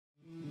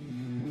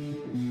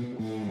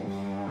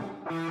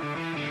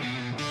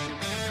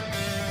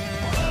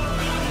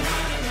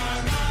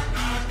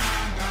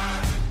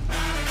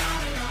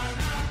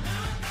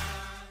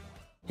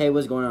Hey,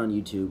 what's going on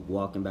YouTube?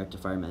 Welcome back to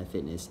Fireman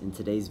Fitness. In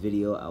today's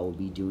video, I will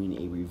be doing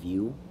a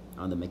review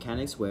on the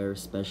Mechanix Wear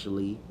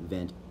Specially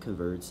Vent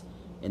Converts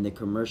and the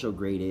commercial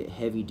graded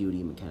heavy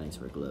duty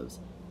Mechanix Wear gloves.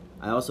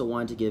 I also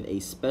wanted to give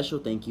a special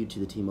thank you to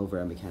the team over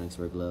at Mechanix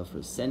Wear Glove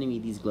for sending me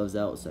these gloves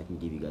out so I can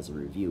give you guys a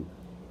review.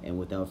 And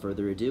without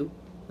further ado,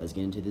 let's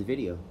get into the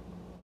video.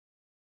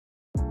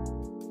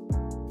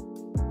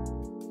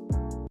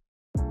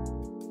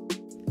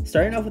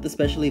 Starting off with the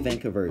Specially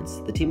Vent Converts,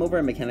 the team over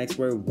at Mechanix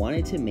Wear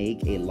wanted to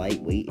make a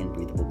lightweight and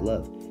breathable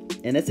glove,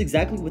 and that's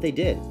exactly what they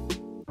did.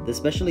 The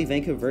Specially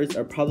Vent Converts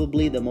are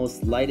probably the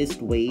most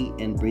lightest weight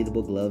and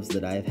breathable gloves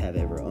that I have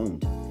ever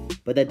owned,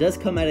 but that does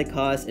come at a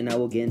cost, and I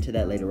will get into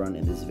that later on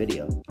in this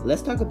video.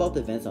 Let's talk about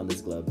the vents on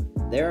this glove.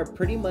 There are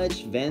pretty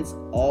much vents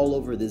all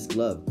over this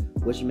glove,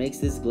 which makes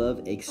this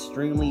glove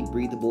extremely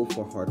breathable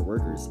for hard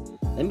workers.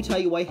 Let me tell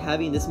you why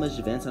having this much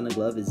vents on a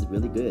glove is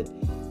really good.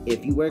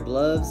 If you wear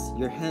gloves,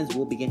 your hands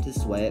will begin to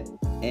sweat,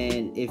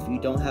 and if you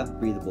don't have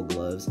breathable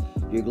gloves,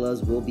 your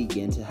gloves will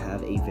begin to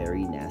have a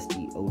very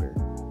nasty odor.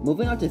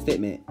 Moving on to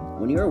fitment,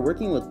 when you are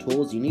working with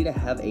tools, you need to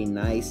have a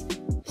nice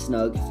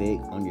snug fit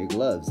on your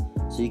gloves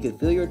so you can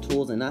feel your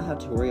tools and not have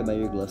to worry about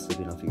your gloves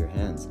slipping off of your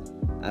hands.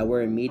 I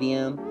wear a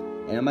medium,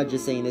 and I'm not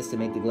just saying this to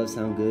make the gloves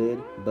sound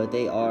good, but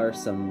they are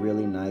some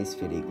really nice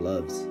fitted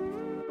gloves.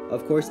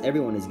 Of course,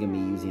 everyone is going to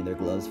be using their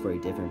gloves for a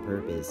different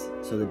purpose,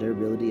 so the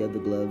durability of the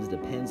gloves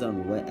depends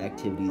on what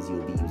activities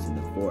you'll be using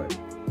them for.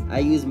 I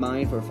use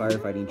mine for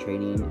firefighting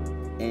training,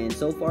 and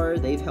so far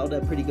they've held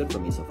up pretty good for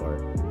me so far.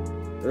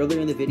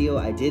 Earlier in the video,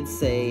 I did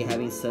say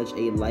having such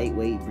a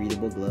lightweight,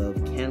 breathable glove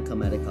can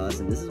come at a cost,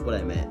 and this is what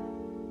I meant.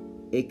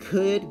 It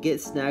could get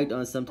snagged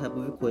on some type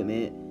of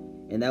equipment,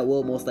 and that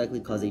will most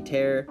likely cause a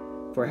tear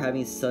for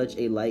having such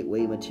a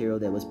lightweight material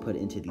that was put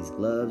into these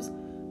gloves.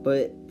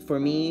 But for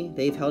me,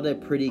 they've held up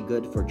pretty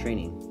good for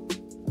training.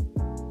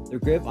 The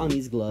grip on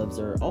these gloves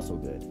are also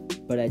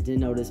good, but I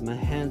did notice my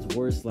hands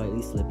were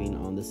slightly slipping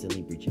on the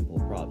ceiling breach and pull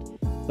props,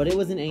 but it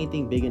wasn't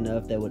anything big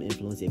enough that would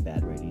influence a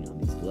bad rating on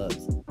these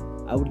gloves.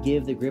 I would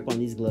give the grip on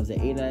these gloves an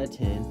 8 out of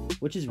 10,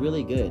 which is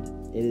really good.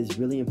 It is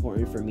really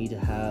important for me to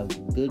have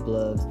good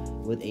gloves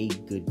with a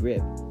good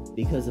grip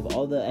because of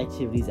all the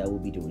activities I will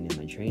be doing in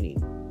my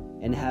training.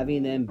 And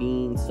having them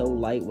being so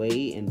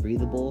lightweight and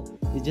breathable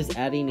is just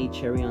adding a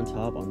cherry on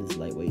top on this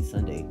lightweight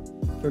Sunday.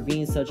 For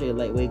being such a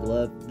lightweight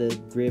glove, the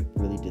grip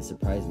really did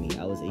surprise me.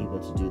 I was able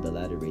to do the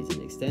ladder raise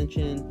and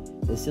extension,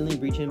 the ceiling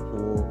breach and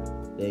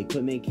pull, the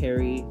equipment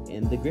carry,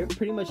 and the grip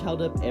pretty much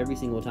held up every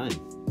single time.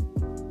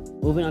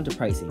 Moving on to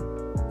pricing.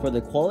 For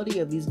the quality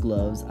of these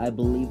gloves, I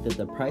believe that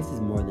the price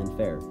is more than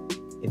fair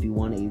if you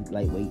want a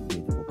lightweight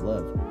breathable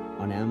glove.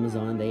 On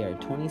Amazon, they are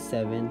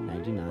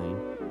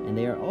 $27.99. and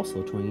they are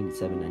also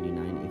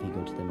 $27.99 if you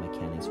go to the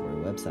Mechanix Wear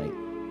website.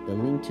 The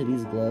link to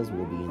these gloves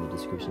will be in the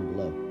description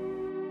below.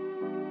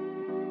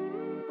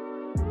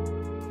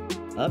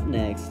 Up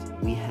next,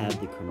 we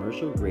have the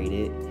commercial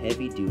graded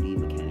heavy duty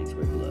Mechanix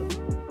Wear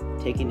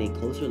glove. Taking a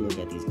closer look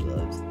at these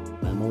gloves,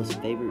 my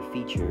most favorite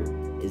feature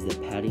is the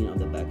padding on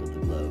the back of the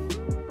glove.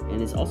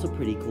 And it's also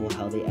pretty cool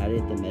how they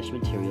added the mesh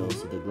material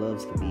so the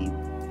gloves can be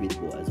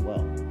breathable as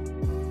well.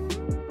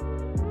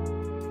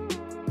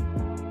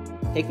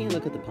 Taking a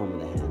look at the palm of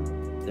the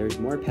hand, there's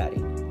more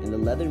padding, and the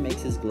leather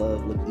makes this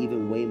glove look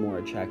even way more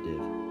attractive.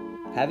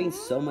 Having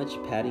so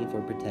much padding for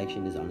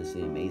protection is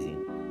honestly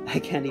amazing. I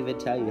can't even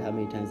tell you how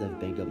many times I've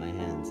banged up my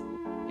hands,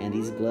 and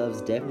these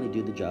gloves definitely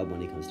do the job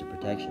when it comes to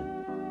protection.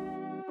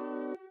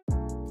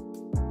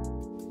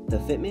 The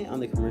fitment on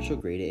the commercial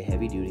graded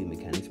heavy duty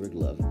Mechanix Wear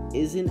glove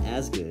isn't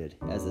as good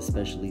as the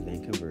Specially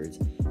Vent Converts,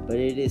 but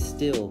it is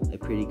still a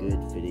pretty good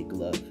fitted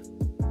glove.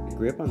 The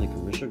grip on the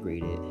commercial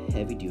graded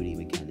heavy duty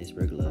Mechanix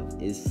Wear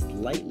glove is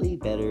slightly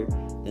better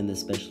than the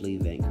Specially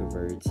Vent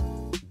Converts,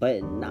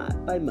 but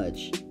not by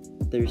much.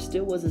 There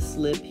still was a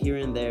slip here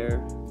and there,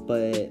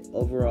 but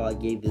overall I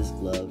gave this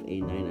glove a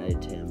 9 out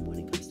of 10 when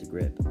it comes to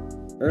grip.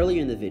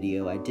 Earlier in the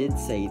video, I did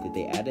say that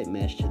they added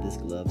mesh to this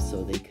glove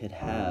so they could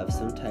have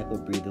some type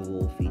of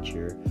breathable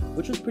feature,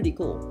 which was pretty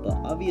cool, but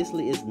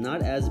obviously it's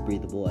not as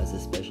breathable as the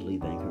Specially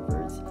Vent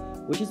Converts,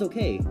 which is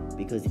okay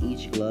because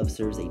each glove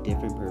serves a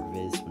different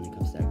purpose when it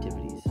comes to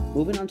activities.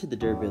 Moving on to the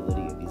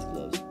durability of these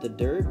gloves. The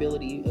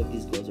durability of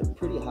these gloves are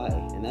pretty high,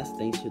 and that's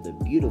thanks to the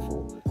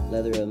beautiful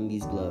leather on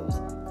these gloves.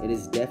 It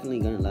is definitely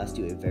going to last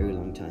you a very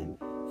long time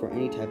for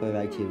any type of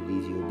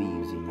activities you will be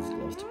using these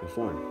gloves to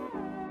perform.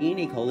 Being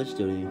a college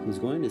student who's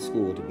going to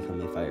school to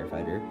become a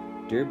firefighter,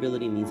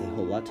 durability means a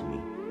whole lot to me.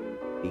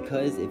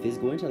 Because if it's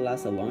going to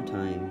last a long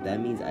time, that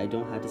means I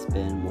don't have to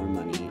spend more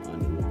money on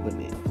new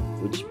equipment,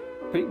 which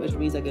pretty much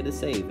means I get to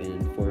save,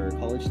 and for a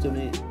college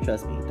student,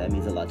 trust me, that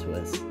means a lot to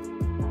us.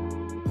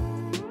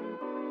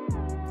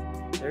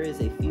 There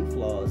is a few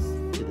flaws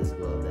to this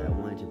glove that I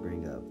wanted to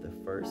bring up. The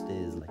first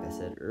is, like I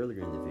said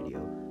earlier in the video,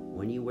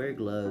 when you wear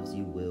gloves,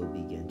 you will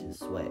begin to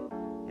sweat.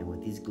 And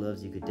with these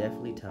gloves, you could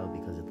definitely tell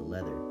because of the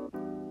leather.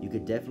 You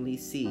could definitely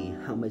see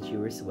how much you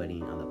were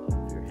sweating on the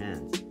palm of your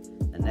hands.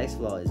 The next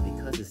flaw is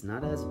because it's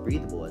not as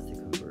breathable as the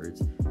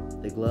Converts,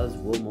 the gloves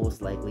will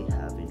most likely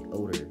have an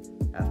odor.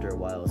 After a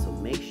while, so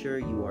make sure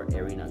you are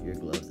airing out your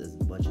gloves as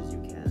much as you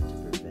can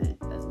to prevent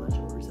as much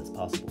odors as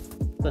possible.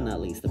 But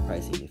not least, the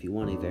pricing. If you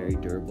want a very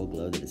durable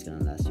glove that is going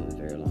to last you a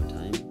very long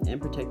time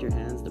and protect your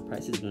hands, the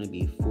price is going to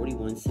be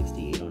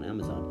 $41.68 on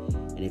Amazon.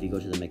 And if you go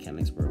to the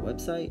Mechanix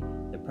website,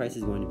 the price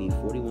is going to be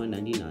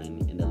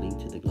 $41.99, and the link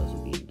to the gloves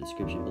will be in the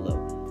description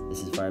below.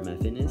 This is Fireman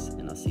Fitness,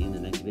 and I'll see you in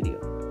the next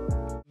video.